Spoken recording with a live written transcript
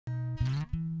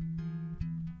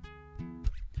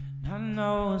I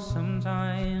know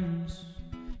sometimes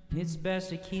it's best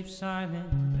to keep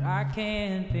silent, but I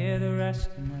can't bear the rest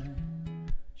of it.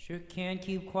 Sure can't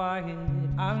keep quiet.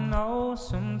 I know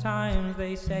sometimes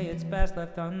they say it's best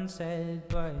left unsaid,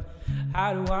 but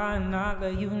how do I not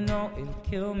let you know it'll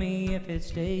kill me if it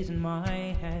stays in my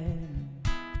head?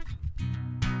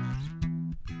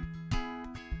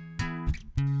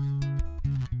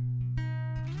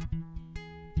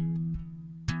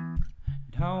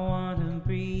 I wanna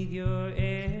breathe your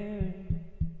air,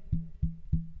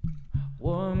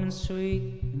 warm and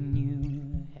sweet when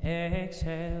you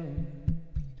exhale.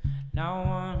 Now I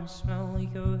wanna smell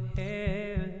your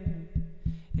hair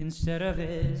instead of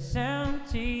this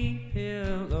empty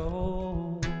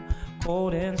pillow,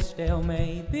 cold and stale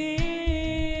maybe,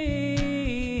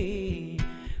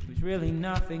 with really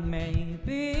nothing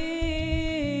maybe.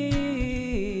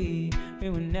 We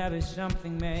were never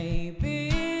something maybe.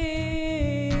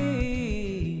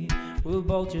 We're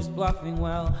both just bluffing.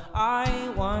 Well,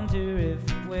 I wonder if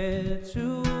we're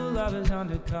two lovers,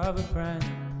 undercover friends.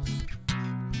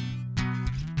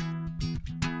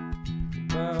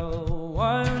 Well,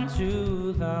 1,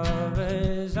 2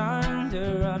 lovers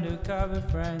undercover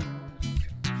friends.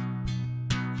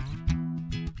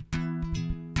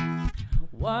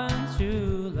 1,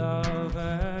 2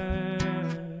 lovers.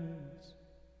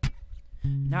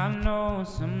 I know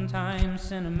sometimes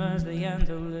cinemas, they end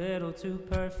a little too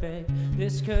perfect.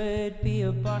 This could be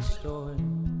a bus store,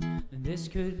 and this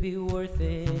could be worth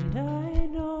it. And I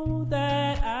know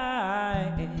that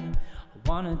I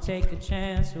wanna take a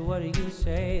chance. So what do you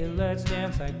say? Let's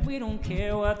dance like we don't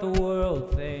care what the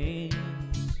world thinks.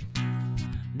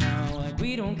 No, like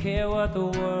we don't care what the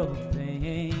world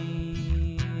thinks.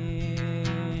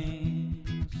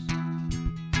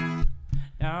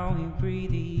 Now we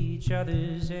breathe each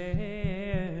other's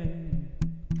air,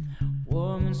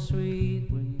 warm and sweet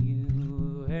when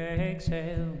you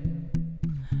exhale.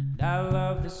 And I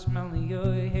love the smell of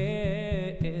your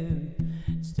hair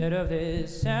instead of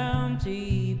this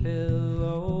empty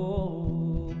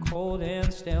pillow, cold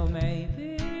and stale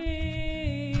maybe.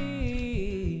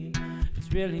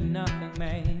 It's really nothing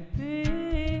maybe.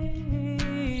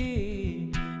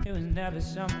 It was never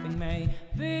something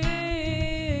maybe.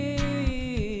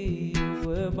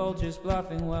 We're both just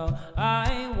bluffing. Well,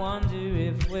 I wonder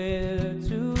if we're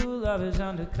two lovers,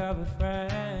 undercover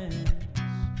friends.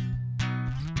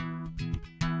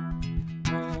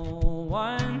 Oh,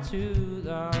 1, 2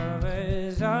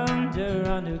 lovers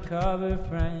undercover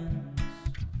friends.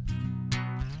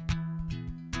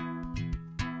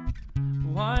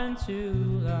 1,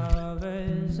 2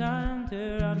 lovers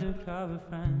undercover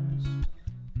friends.